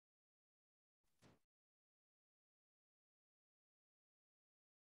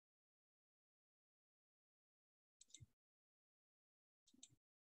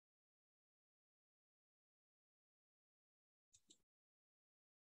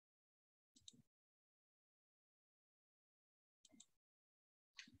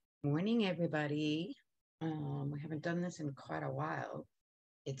Morning, everybody. We haven't done this in quite a while.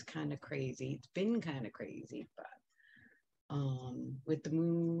 It's kind of crazy. It's been kind of crazy, but with the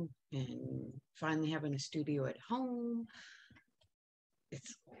move and finally having a studio at home,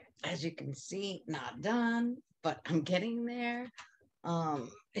 it's, as you can see, not done, but I'm getting there.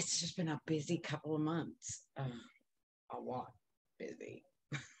 It's just been a busy couple of months. A lot busy.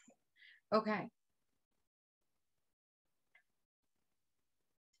 Okay,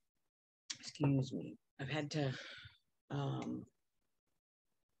 excuse me. I've had to um,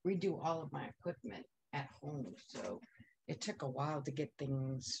 redo all of my equipment at home. So it took a while to get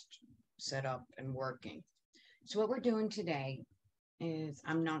things set up and working. So what we're doing today is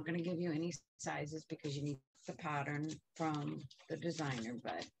I'm not going to give you any sizes because you need the pattern from the designer,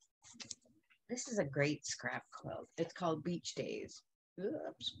 but this is a great scrap quilt. It's called Beach Days.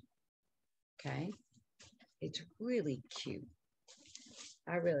 Oops. Okay. It's really cute.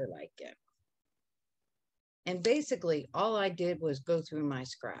 I really like it. And basically, all I did was go through my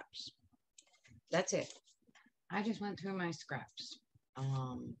scraps. That's it. I just went through my scraps.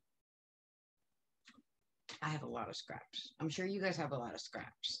 I have a lot of scraps. I'm sure you guys have a lot of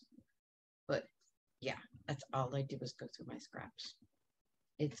scraps. But yeah, that's all I did was go through my scraps.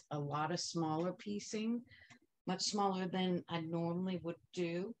 It's a lot of smaller piecing, much smaller than I normally would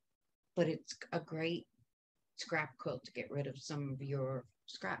do, but it's a great scrap quilt to get rid of some of your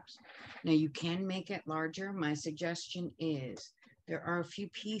scraps. Now you can make it larger. My suggestion is there are a few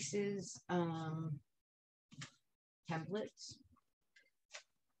pieces, templates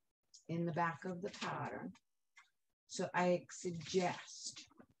in the back of the pattern. So I suggest,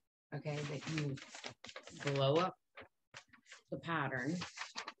 okay, that you blow up the pattern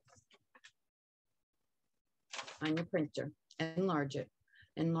on your printer, enlarge it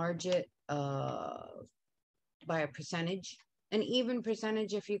by a percentage, an even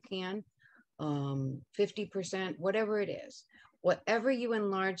percentage if you can, 50%, whatever it is. Whatever you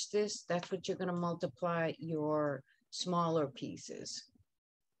enlarge this, that's what you're going to multiply your smaller pieces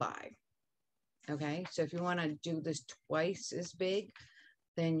by. Okay, so if you want to do this twice as big,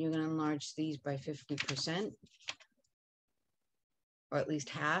 then you're going to enlarge these by 50%, or at least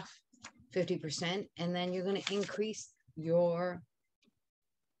half, 50%, and then you're going to increase your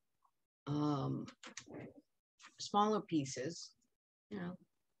smaller pieces, you know,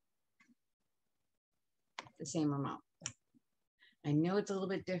 the same amount. I know it's a little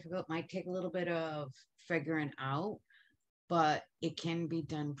bit difficult, might take a little bit of figuring out, but it can be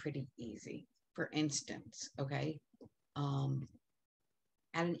done pretty easy. For instance, okay, add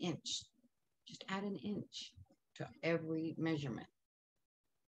an inch, just add an inch to every measurement.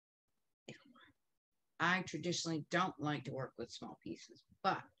 I traditionally don't like to work with small pieces,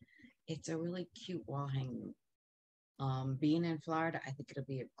 but it's a really cute wall hanging. Being in Florida, I think it'll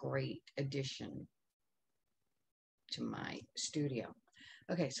be a great addition to my studio.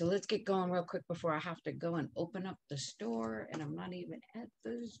 Okay, so let's get going real quick before I have to go and open up the store, and I'm not even at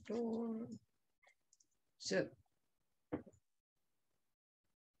the store. So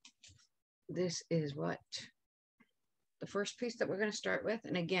this is what the first piece that we're going to start with.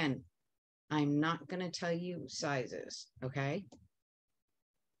 And again, I'm not going to tell you sizes, okay?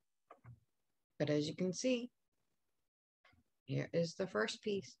 But as you can see, here is the first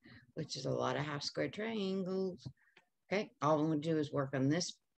piece, which is a lot of half square triangles. Okay, all I'm going to do is work on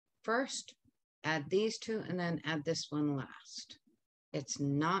this first, add these two, and then add this one last. It's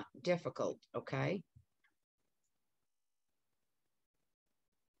not difficult, okay?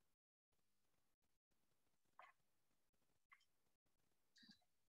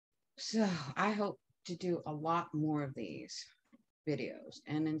 So I hope to do a lot more of these videos.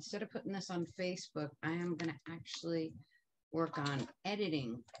 And instead of putting this on Facebook, I am going to actually work on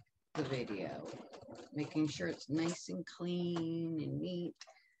editing the video, making sure it's nice and clean and neat.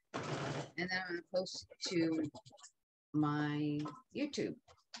 And then I'm going to post it to my YouTube.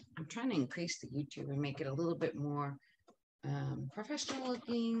 I'm trying to increase the YouTube and make it a little bit more professional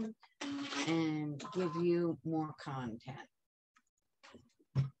looking and give you more content.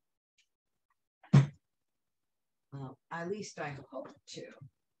 Well, at least I hope to.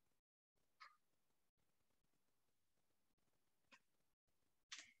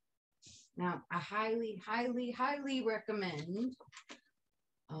 Now, I highly, highly, highly recommend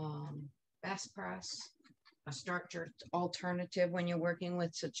Best Press, a starcher alternative when you're working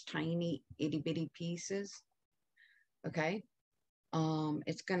with such tiny itty bitty pieces. Okay.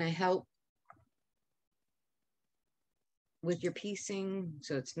 It's going to help with your piecing,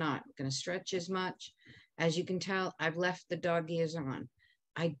 so it's not going to stretch as much. As you can tell, I've left the dog ears on.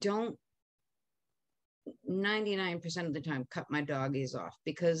 I don't 99% of the time cut my doggies off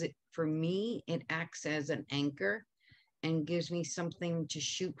because for me, it acts as an anchor and gives me something to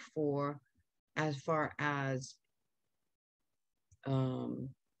shoot for as far as my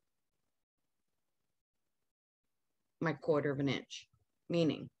 1/4 of an inch.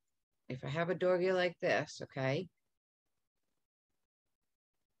 Meaning, if I have a doggy like this, okay,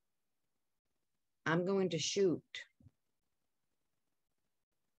 I'm going to shoot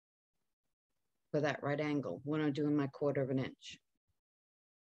for that right angle when I'm doing my 1/4 of an inch.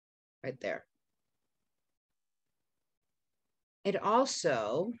 Right there. It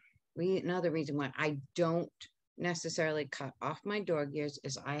also, another reason why I don't necessarily cut off my dog ears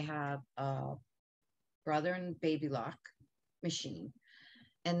is I have a brother and baby lock machine,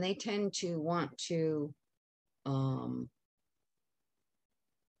 and they tend to want to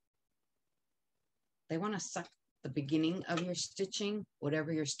they want to suck the beginning of your stitching,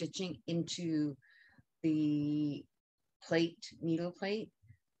 whatever you're stitching, into the plate, needle plate.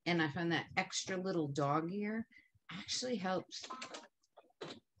 And I find that extra little dog ear actually helps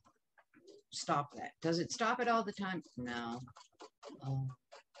stop that. Does it stop it all the time? No.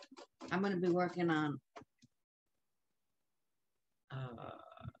 I'm going to be working on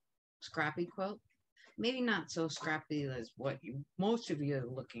Scrappy Quilt. Maybe not so scrappy as what most of you are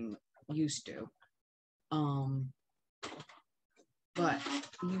looking used to. But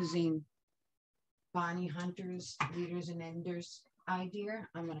using Bonnie Hunter's leaders and enders idea,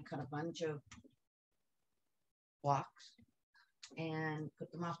 I'm going to cut a bunch of blocks and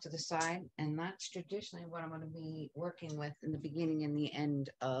put them off to the side, and that's traditionally what I'm going to be working with in the beginning and the end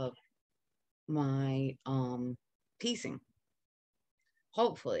of my piecing.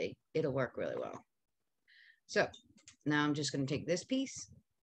 Hopefully it'll work really well. So now I'm just going to take this piece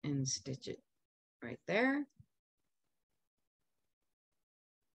and stitch it right there.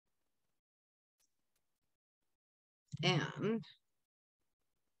 And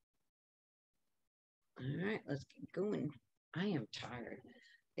all right, let's get going. I am tired.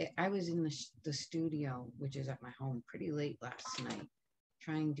 I was in the studio, which is at my home, pretty late last night,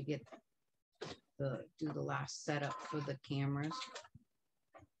 trying to get do the last setup for the cameras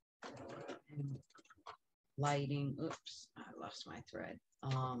and lighting. Oops, I lost my thread.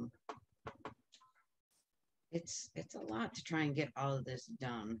 It's a lot to try and get all of this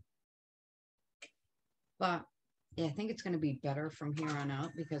done, but yeah, I think it's going to be better from here on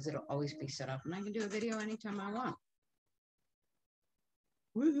out because it'll always be set up and I can do a video anytime I want.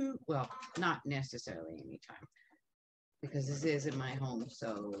 Woohoo! Well, not necessarily anytime because this is in my home,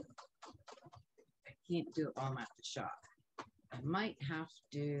 so I can't do it while I'm at the shop. I might have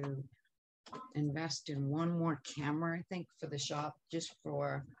to invest in one more camera, I think, for the shop, just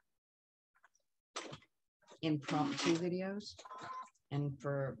for impromptu videos and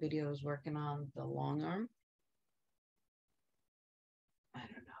for videos working on the long arm. I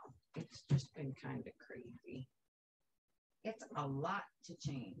don't know. It's just been kind of crazy. It's a lot to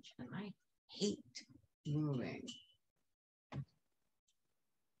change, and I hate moving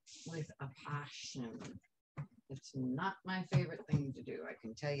with a passion. It's not my favorite thing to do, I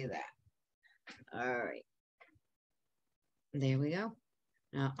can tell you that. All right. There we go.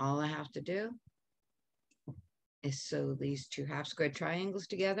 Now all I have to do is sew these 2 half square triangles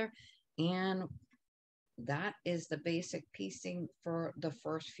together, and that is the basic piecing for the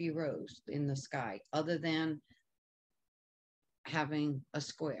first few rows in the sky, other than having a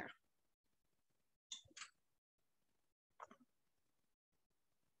square.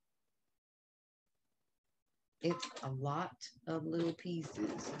 It's a lot of little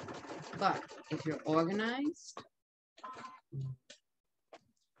pieces, but if you're organized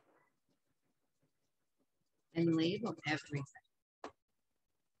and label everything,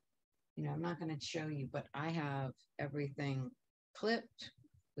 you know, I'm not going to show you, but I have everything clipped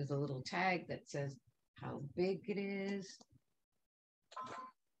with a little tag that says how big it is.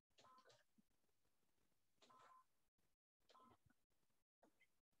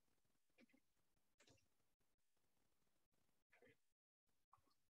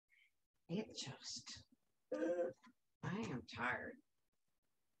 It just, I am tired.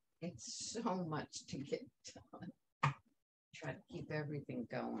 It's so much to get done. Try to keep everything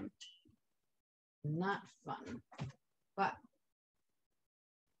going. Not fun, but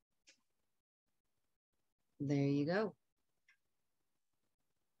there you go.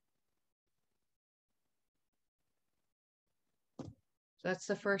 So that's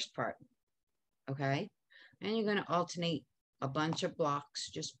the first part, okay? And you're going to alternate a bunch of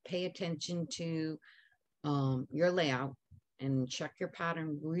blocks. Just pay attention to your layout and check your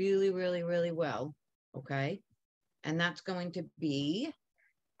pattern really, really, really well, okay? And that's going to be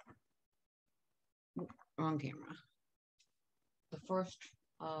wrong camera. The first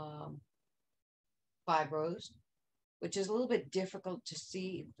 5 rows, which is a little bit difficult to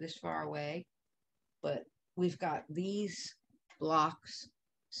see this far away, but we've got these blocks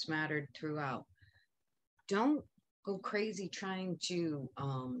smattered throughout. Don't go crazy trying to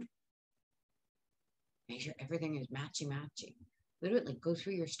make sure everything is matchy-matchy. Literally go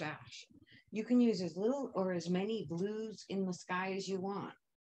through your stash. You can use as little or as many blues in the sky as you want.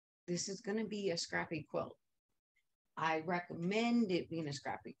 This is going to be a scrappy quilt. I recommend it being a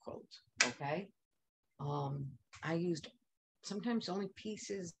scrappy quilt, okay? I used sometimes only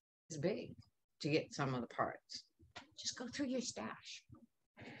pieces this big to get some of the parts. Just go through your stash.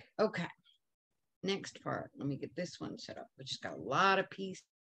 Okay, next part. Let me get this one set up, which has got a lot of pieces.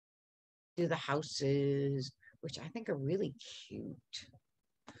 Do the houses, which I think are really cute.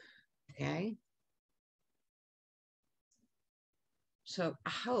 Okay. So I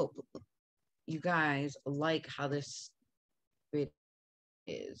hope you guys like how this video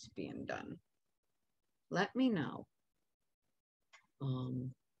is being done. Let me know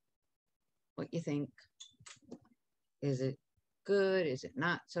what you think. Is it good? Is it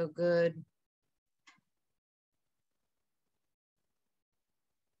not so good?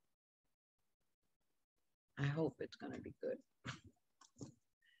 I hope it's going to be good.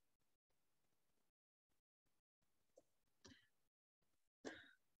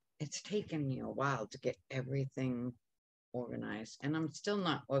 It's taken me a while to get everything organized, and I'm still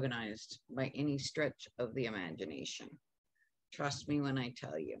not organized by any stretch of the imagination. Trust me when I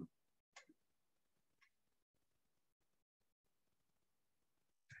tell you.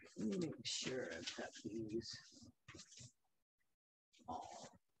 Let me make sure I've got these all.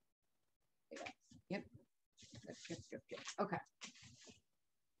 Yep. Okay.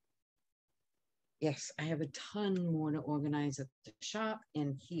 Yes, I have a ton more to organize at the shop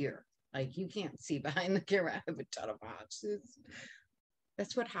and here. Like you can't see behind the camera, I have a ton of boxes.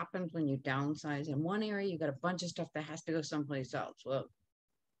 That's what happens when you downsize. In one area, you got a bunch of stuff that has to go someplace else. Well,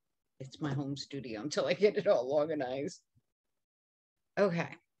 it's my home studio until I get it all organized. Okay.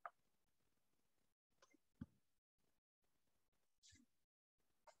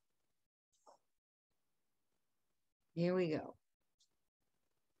 Here we go.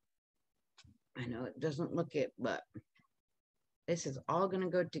 I know it doesn't look it, but this is all going to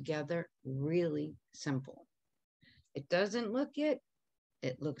go together really simple. It doesn't look it.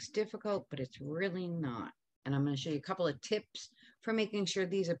 It looks difficult, but it's really not. And I'm going to show you a couple of tips for making sure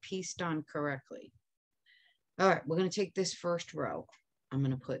these are pieced on correctly. All right, we're going to take this first row. I'm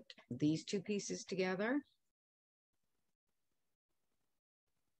going to put these 2 pieces together.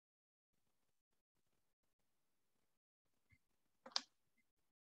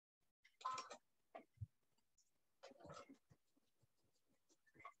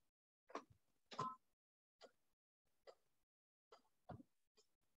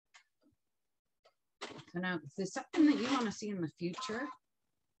 So now, if there's something that you want to see in the future,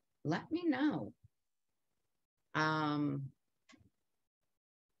 let me know. I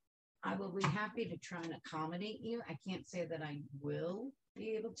will be happy to try and accommodate you. I can't say that I will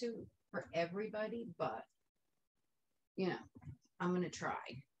be able to for everybody, but, you know, I'm going to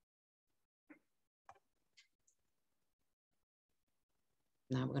try.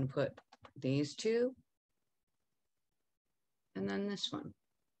 Now we're going to put these 2 and then this one.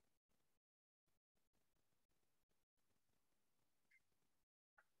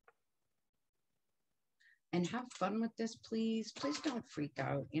 And have fun with this, please. Please don't freak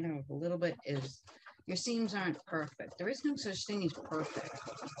out. You know, a little bit is, your seams aren't perfect. There is no such thing as perfect.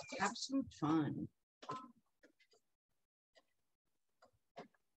 Have some fun.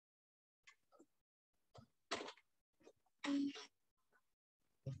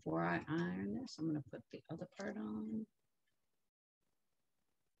 Before I iron this, I'm going to put the other part on.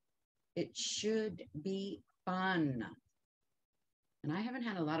 It should be fun. And I haven't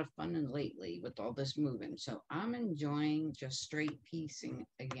had a lot of fun lately with all this moving, so I'm enjoying just straight piecing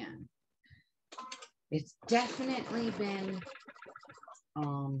again. It's definitely been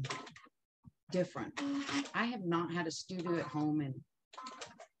different. I have not had a studio at home in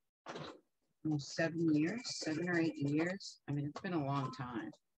almost 7 years, 7 or 8 years. I mean, it's been a long time.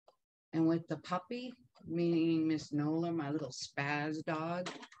 And with the puppy, meaning Miss Nola, my little spaz dog,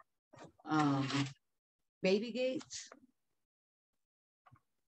 baby gates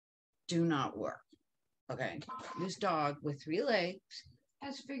do not work. Okay, this dog with 3 legs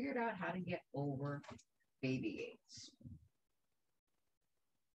has figured out how to get over baby gates.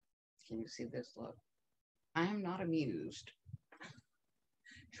 Can you see this? Look, I am not amused.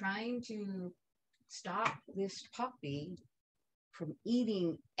 Trying to stop this puppy from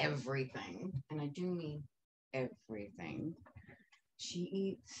eating everything, and I do mean everything. She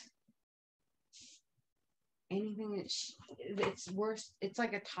eats anything that it's worse. It's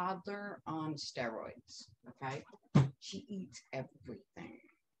like a toddler on steroids. Okay. She eats everything.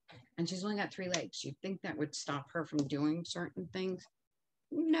 And she's only got 3 legs. You'd think that would stop her from doing certain things.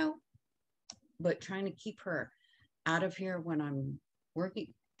 No. But trying to keep her out of here when I'm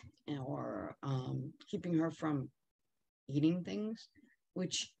working, or keeping her from eating things,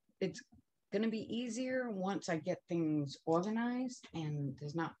 which it's going to be easier once I get things organized and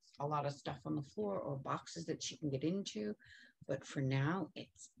there's not a lot of stuff on the floor or boxes that she can get into. But for now,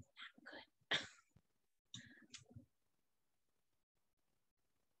 it's not good.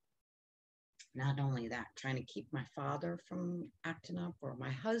 Not only that, trying to keep my father from acting up, or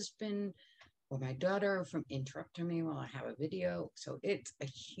my husband or my daughter from interrupting me while I have a video. So it's a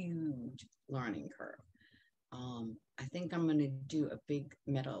huge learning curve. I think I'm going to do a big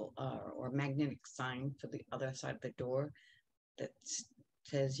metal or magnetic sign for the other side of the door that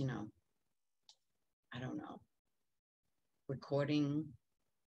says, you know, I don't know, recording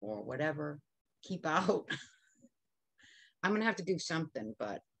or whatever, keep out. I'm going to have to do something,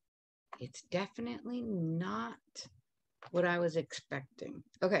 but it's definitely not what I was expecting.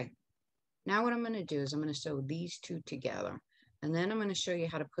 Okay, now what I'm going to do is I'm going to sew these 2 together, and then I'm going to show you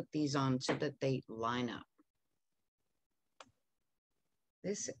how to put these on so that they line up.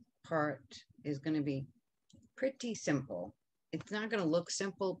 This part is going to be pretty simple. It's not going to look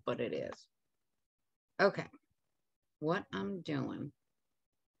simple, but it is. Okay, what I'm doing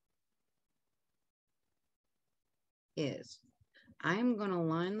is I'm going to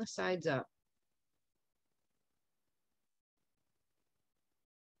line the sides up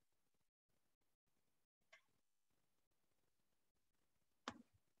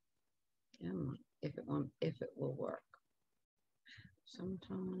if it will work.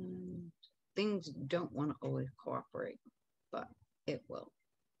 Sometimes things don't want to always cooperate, but it will.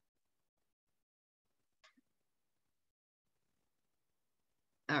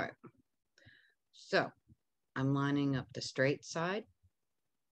 All right. So I'm lining up the straight side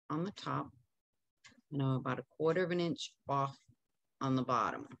on the top, and I'm about 1/4 of an inch off on the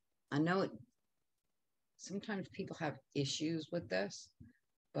bottom. I know sometimes people have issues with this,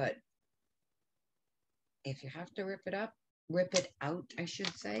 but if you have to rip it out, I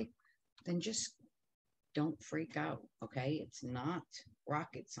should say, then just don't freak out, okay? It's not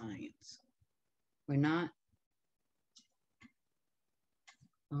rocket science. We're not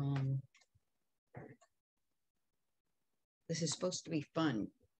this is supposed to be fun.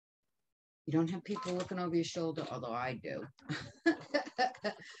 You don't have people looking over your shoulder, although I do.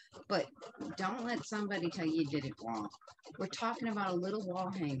 But don't let somebody tell you did it wrong. We're talking about a little wall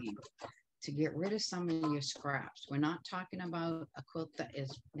hanging to get rid of some of your scraps. We're not talking about a quilt that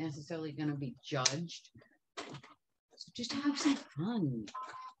is necessarily going to be judged. So just have some fun.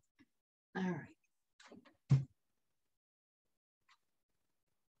 All right.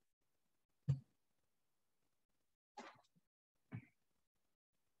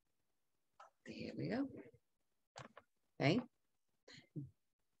 There we go. Okay.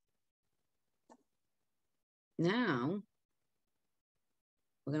 Now,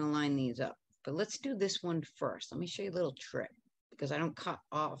 we're going to line these up. But let's do this one first. Let me show you a little trick, because I don't cut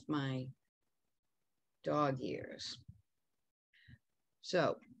off my dog ears.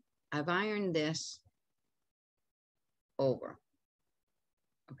 So I've ironed this over.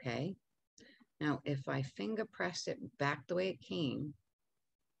 Okay. Now, if I finger press it back the way it came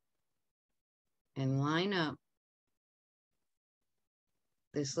and line up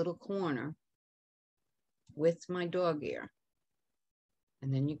this little corner with my dog ear,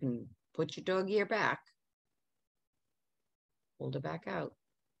 and then you can put your dog ear back, hold it back out.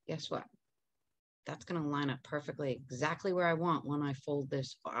 Guess what? That's going to line up perfectly exactly where I want when I fold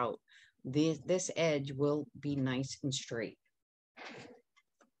this out. This edge will be nice and straight.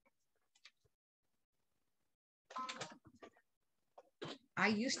 I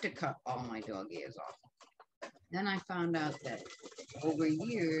used to cut all my dog ears off. Then I found out that over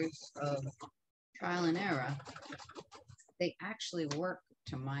years of trial and error, they actually work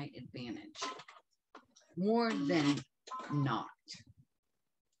to my advantage more than not.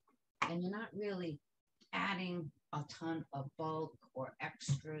 And you're not really adding a ton of bulk or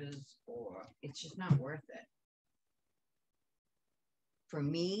extras, or it's just not worth it. For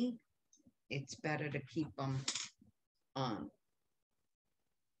me, it's better to keep them on.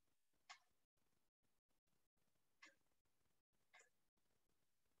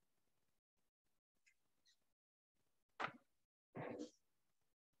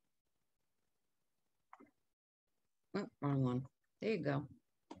 Oh, wrong one. There you go.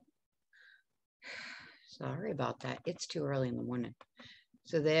 Sorry about that. It's too early in the morning.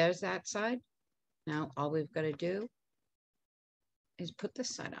 So there's that side. Now all we've got to do is put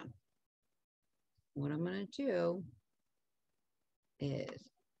this side on. What I'm going to do is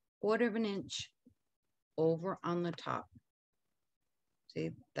 1/4 of an inch over on the top.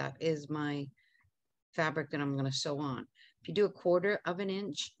 See, that is my fabric that I'm going to sew on. If you do 1/4 of an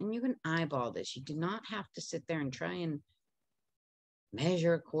inch, and you can eyeball this, you do not have to sit there and try and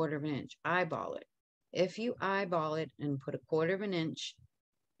measure 1/4 of an inch. Eyeball it. If you eyeball it and put 1/4 of an inch,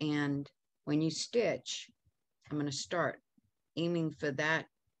 and when you stitch, I'm going to start aiming for that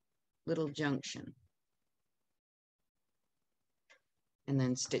little junction and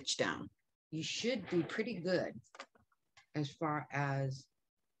then stitch down. You should be pretty good as far as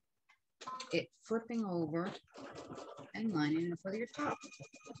it flipping over and lining it with your top.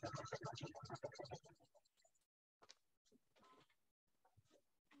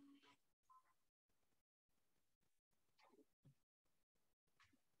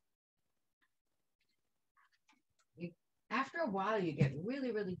 After a while, you get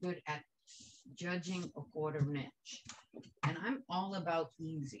really, really good at judging 1/4 of an inch. And I'm all about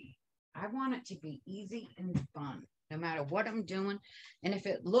easy. I want it to be easy and fun, no matter what I'm doing. And if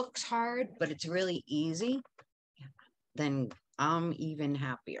it looks hard, but it's really easy, then I'm even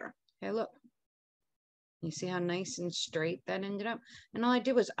happier. Hey, look. You see how nice and straight that ended up? And all I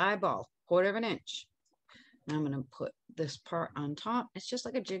did was eyeball 1/4 of an inch. And I'm going to put this part on top. It's just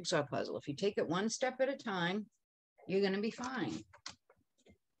like a jigsaw puzzle. If you take it one step at a time, you're going to be fine.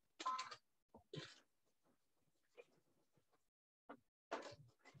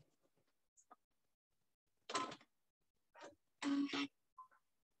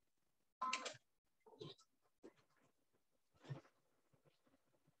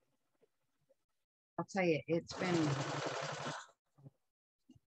 I'll tell you, it's been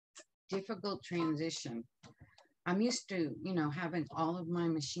difficult transition. I'm used to, having all of my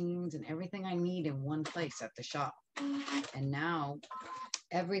machines and everything I need in one place at the shop. And now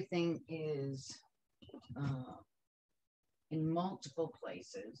everything is in multiple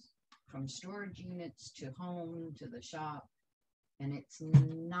places, from storage units to home to the shop. And it's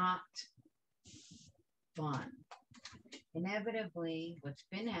not fun. Inevitably, what's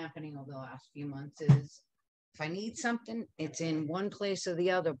been happening over the last few months is if I need something, it's in one place or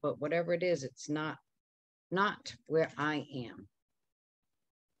the other, but whatever it is, it's not where I am.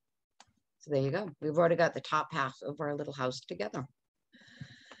 So there you go. We've already got the top half of our little house together.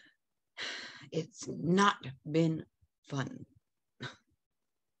 It's not been fun.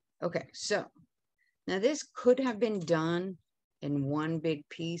 Okay, so now this could have been done in one big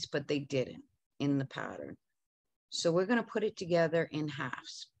piece, but they didn't in the pattern. So we're going to put it together in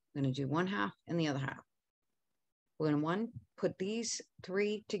halves. I'm going to do one half and the other half. We're going to put these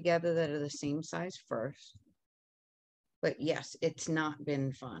 3 together that are the same size first. But yes, it's not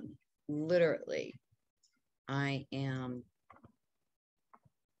been fun. Literally, I am,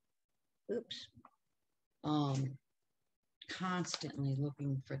 constantly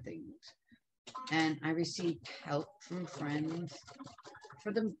looking for things. And I received help from friends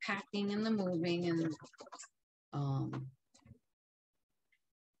for the packing and the moving, and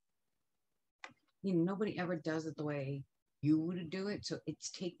nobody ever does it the way you would do it. So it's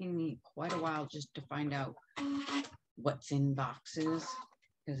taken me quite a while just to find out what's in boxes,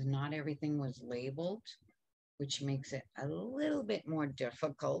 because not everything was labeled, which makes it a little bit more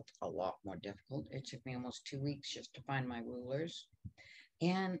difficult, a lot more difficult. It took me almost 2 weeks just to find my rulers.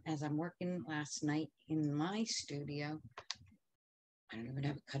 And as I'm working last night in my studio, I don't even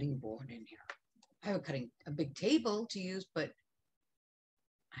have a cutting board in here. I have a big table to use, but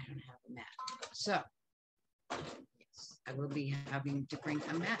I don't have a mat. So yes, I will be having to bring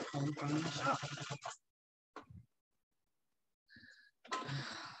a mat home from the shop.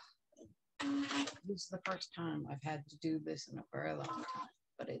 This is the first time I've had to do this in a very long time,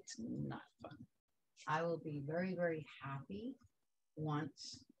 but it's not fun. I will be very, very happy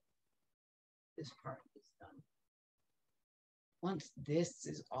once this part is done. Once this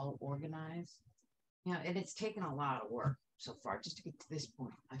is all organized, and it's taken a lot of work so far just to get to this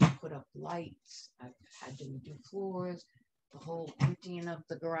point. I've put up lights, I've had to do floors, the whole emptying of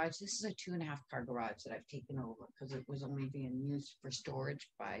the garage. This is a 2.5-car garage that I've taken over because it was only being used for storage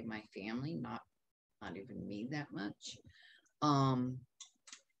by my family, not even me that much. And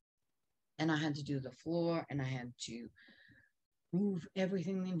I had to do the floor, and I had to move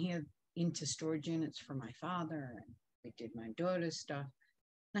everything in here into storage units for my father. And we did my daughter's stuff.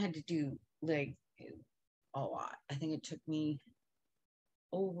 I had to do like a lot. I think it took me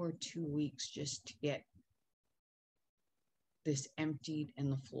over 2 weeks just to get this emptied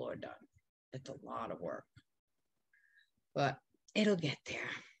and the floor done. It's a lot of work, but it'll get there.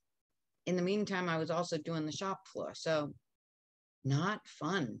 In the meantime, I was also doing the shop floor, so not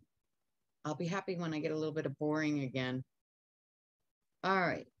fun. I'll be happy when I get a little bit of boring again. All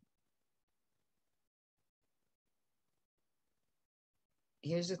right.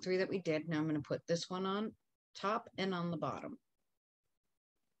 Here's the 3 that we did. Now I'm going to put this one on top and on the bottom.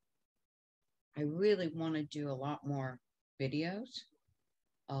 I really want to do a lot more videos.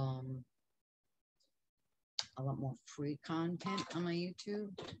 A lot more free content on my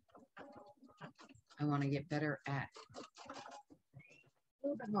YouTube. I want to get better at a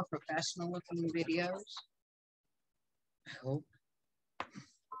little bit more professional looking videos. I hope.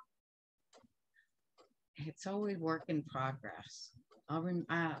 It's always work in progress.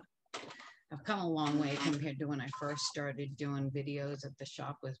 I've come a long way compared to when I first started doing videos at the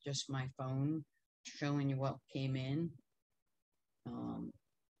shop with just my phone, showing you what came in.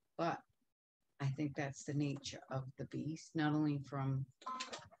 But I think that's the nature of the beast, not only from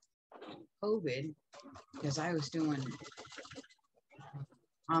COVID, because I was doing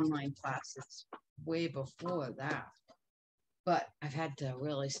online classes way before that. But I've had to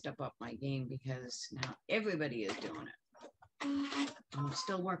really step up my game because now everybody is doing it. I'm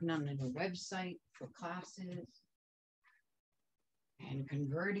still working on a new website for classes and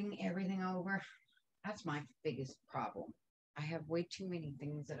converting everything over. That's my biggest problem. I have way too many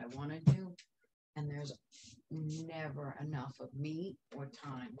things that I want to do, and there's never enough of me or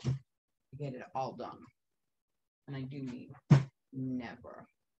time to get it all done. And I do mean never.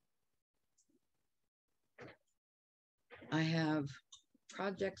 I have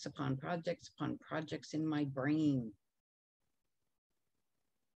projects upon projects upon projects in my brain.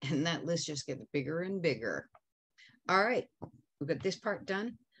 And that list just gets bigger and bigger. All right, we've got this part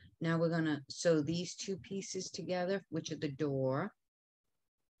done. Now we're going to sew these 2 pieces together, which are the door.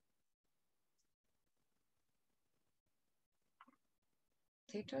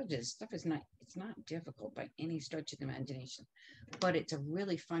 I told you, this stuff is it's not difficult by any stretch of the imagination, but it's a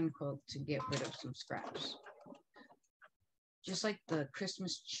really fun quilt to get rid of some scraps. Just like the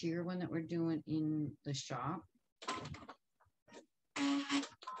Christmas cheer one that we're doing in the shop.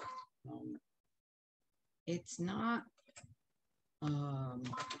 It's not, I'm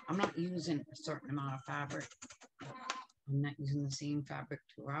not using a certain amount of fabric. I'm not using the same fabric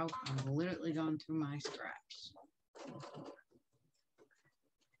throughout. I'm literally going through my scraps. I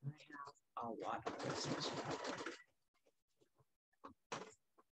have a lot of Christmas fabric.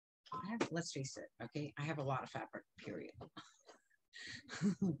 Let's face it, okay? I have a lot of fabric, period.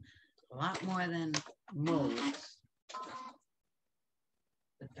 A lot more than most.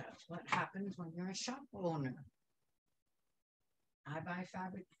 But that's what happens when you're a shop owner. I buy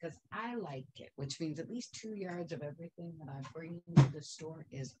fabric because I like it, which means at least 2 yards of everything that I bring into the store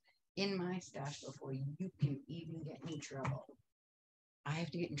is in my stash before you can even get in trouble. I have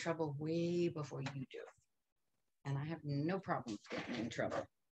to get in trouble way before you do. And I have no problem getting in trouble.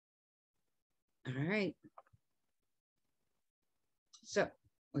 All right. So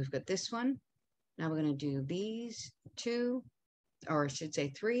we've got this one. Now we're going to do these 2, or I should say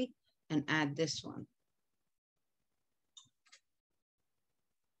 3, and add this one.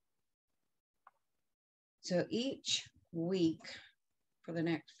 So each week for the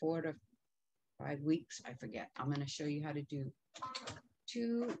next 4 to 5 weeks, I forget, I'm going to show you how to do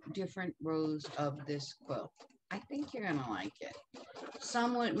 2 different rows of this quilt. I think you're going to like it.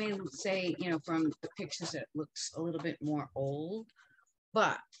 Someone may say, you know, from the pictures, it looks a little bit more old,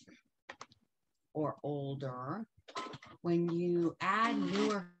 but, or older. When you add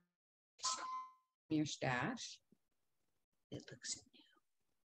newer in your stash, it looks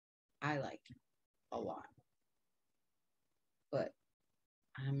new. I like it a lot. But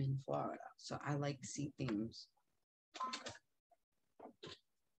I'm in Florida, so I like to see themes.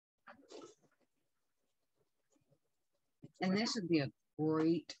 And this would be a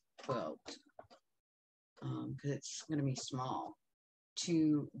great quilt because it's going to be small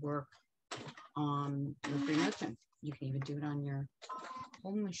to work on the free motion. You can even do it on your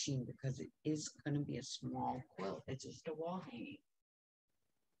home machine because it is going to be a small quilt. It's just a wall hanging.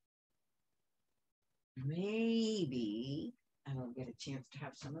 Maybe I will get a chance to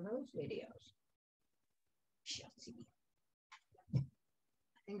have some of those videos. Shall see. I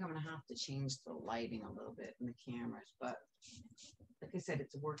think I'm going to have to change the lighting a little bit in the cameras, but like I said,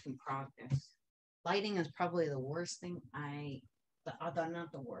 it's a work in progress. Lighting is probably the worst thing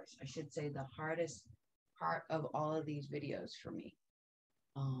not the worst, I should say the hardest part of all of these videos for me.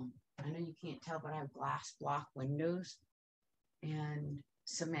 I know you can't tell, but I have glass block windows and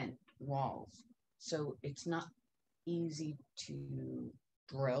cement walls. So it's not easy to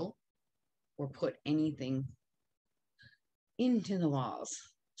drill or put anything into the walls.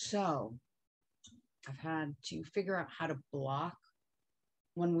 So I've had to figure out how to block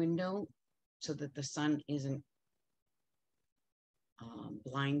one window so that the sun isn't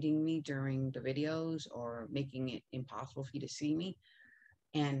blinding me during the videos or making it impossible for you to see me.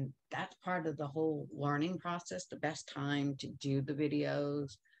 And that's part of the whole learning process, the best time to do the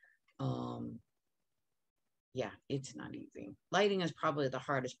videos. Yeah, it's not easy. Lighting is probably the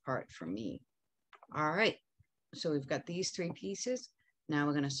hardest part for me. All right, so we've got these 3 pieces. Now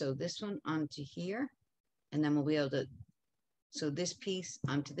we're going to sew this one onto here, and then we'll be able to sew this piece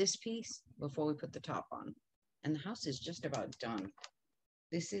onto this piece before we put the top on. And the house is just about done.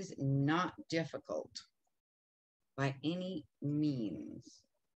 This is not difficult by any means.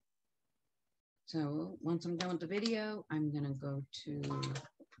 So once I'm done with the video, I'm going to go to the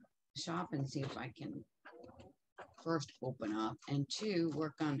shop and see if I can first open up, and 2,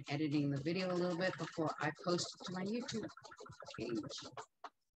 work on editing the video a little bit before I post it to my YouTube page.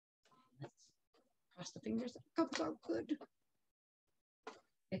 Let's cross the fingers. Comes out good.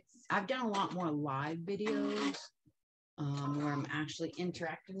 I've done a lot more live videos where I'm actually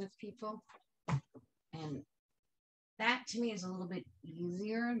interacting with people, and that to me is a little bit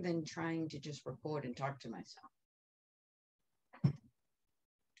easier than trying to just record and talk to myself.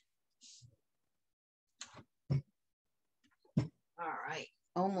 All right,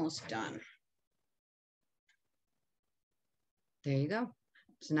 almost done. There you go.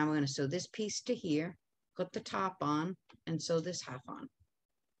 So now we're going to sew this piece to here, put the top on, and sew this half on.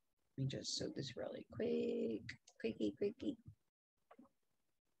 Let me just sew this really quick, quickie.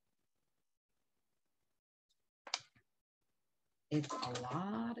 It's a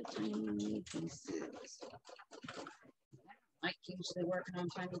lot of tiny pieces. I like usually working on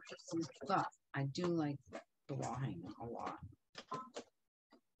tiny pieces, but I do like the wall hanger a lot.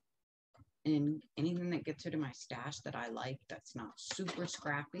 And anything that gets rid of my stash that I like, that's not super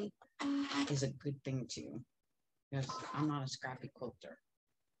scrappy, is a good thing too. Because I'm not a scrappy quilter.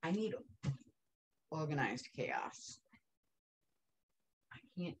 I need organized chaos. I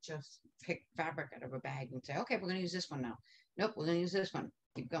can't just pick fabric out of a bag and say, okay, we're going to use this one now. Nope, we're going to use this one.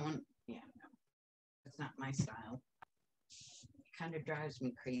 Keep going. Yeah, no, that's not my style. It kind of drives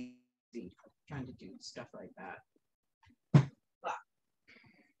me crazy trying to do stuff like that. But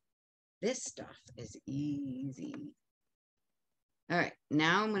this stuff is easy. All right,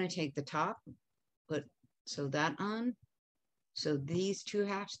 now I'm going to take the top, sew that on, sew these 2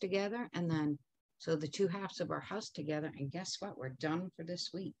 halves together, and then sew the 2 halves of our house together. And guess what? We're done for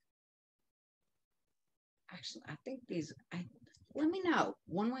this week. Actually, I think these, let me know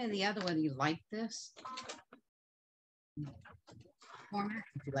one way or the other whether you like this format,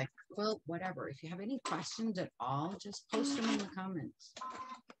 if you like the quilt, whatever. If you have any questions at all, just post them in the comments.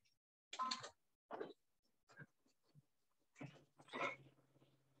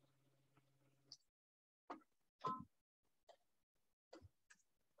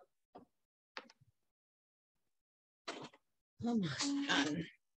 Almost done.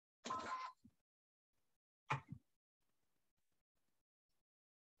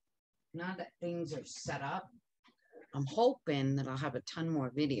 Now that things are set up, I'm hoping that I'll have a ton more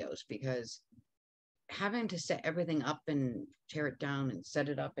videos, because having to set everything up and tear it down and set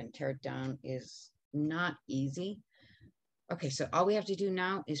it up and tear it down is not easy. Okay, so all we have to do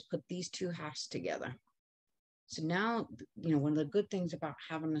now is put these 2 halves together. So now, you know, one of the good things about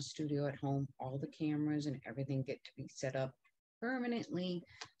having a studio at home, all the cameras and everything get to be set up permanently.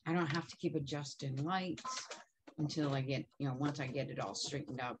 I don't have to keep adjusting lights until I get, you know, once I get it all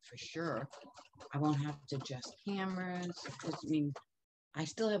straightened out for sure. I won't have to adjust cameras, because I mean, I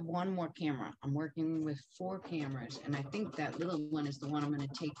still have 1 more camera. I'm working with 4 cameras, and I think that little one is the one I'm going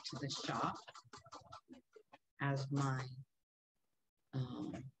to take to the shop as my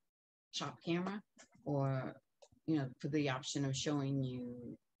shop camera, or, you know, for the option of showing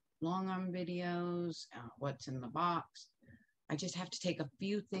you long arm videos, what's in the box. I just have to take a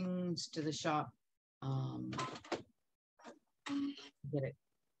few things to the shop to get it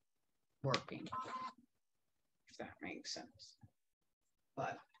working, if that makes sense.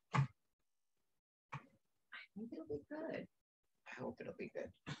 But I think it'll be good. I hope it'll be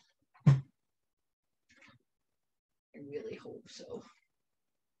good. I really hope so.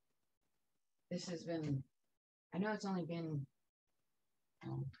 This has been, I know it's only been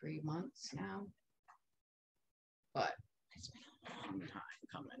 3 months now, but it's been a long time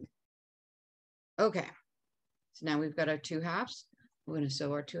coming. Okay, so now we've got our 2 halves. We're going to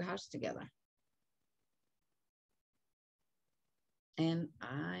sew our 2 halves together. And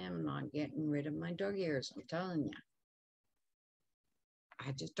I am not getting rid of my dog ears, I'm telling you.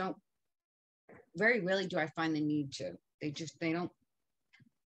 I just don't, very rarely do I find the need to. They don't,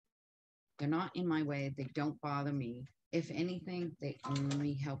 they're not in my way. They don't bother me. If anything, they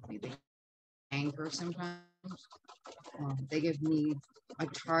only help me. They anchor sometimes. They give me a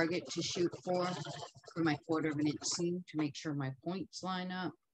target to shoot for my 1/4 of an inch seam to make sure my points line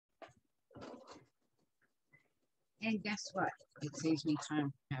up. And guess what? It saves me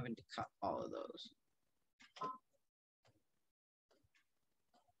time having to cut all of those.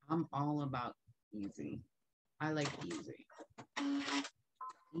 I'm all about easy. I like easy.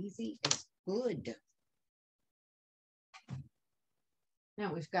 Easy is good.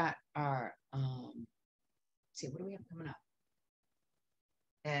 Now we've got our, let's see, what do we have coming up?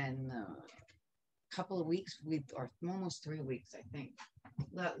 And a couple of weeks, or almost 3 weeks, I think.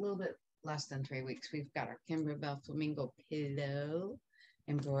 A little bit less than 3 weeks. We've got our Kimberbell Flamingo Pillow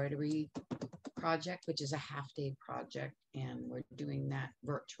embroidery project, which is a half-day project, and we're doing that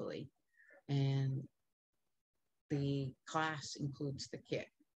virtually. And the class includes the kit.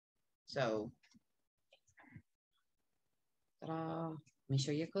 So, ta-da. Let me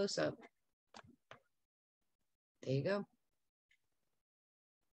show you a close-up. There you go.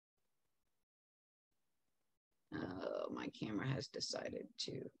 Oh, my camera has decided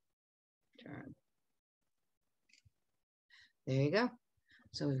to turn. There you go.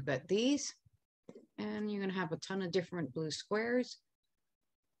 So we've got these, and you're going to have a ton of different blue squares.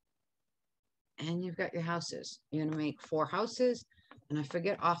 And you've got your houses. You're going to make 4 houses. And I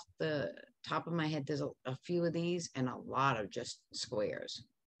forget off the top of my head, there's a few of these and a lot of just squares.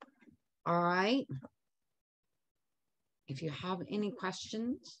 All right. If you have any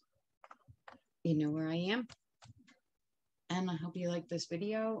questions, you know where I am. And I hope you like this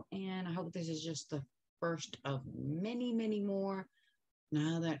video. And I hope this is just the first of many, many more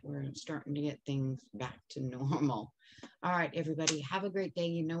now that we're starting to get things back to normal. All right, everybody, have a great day.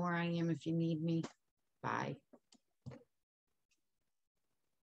 You know where I am if you need me. Bye.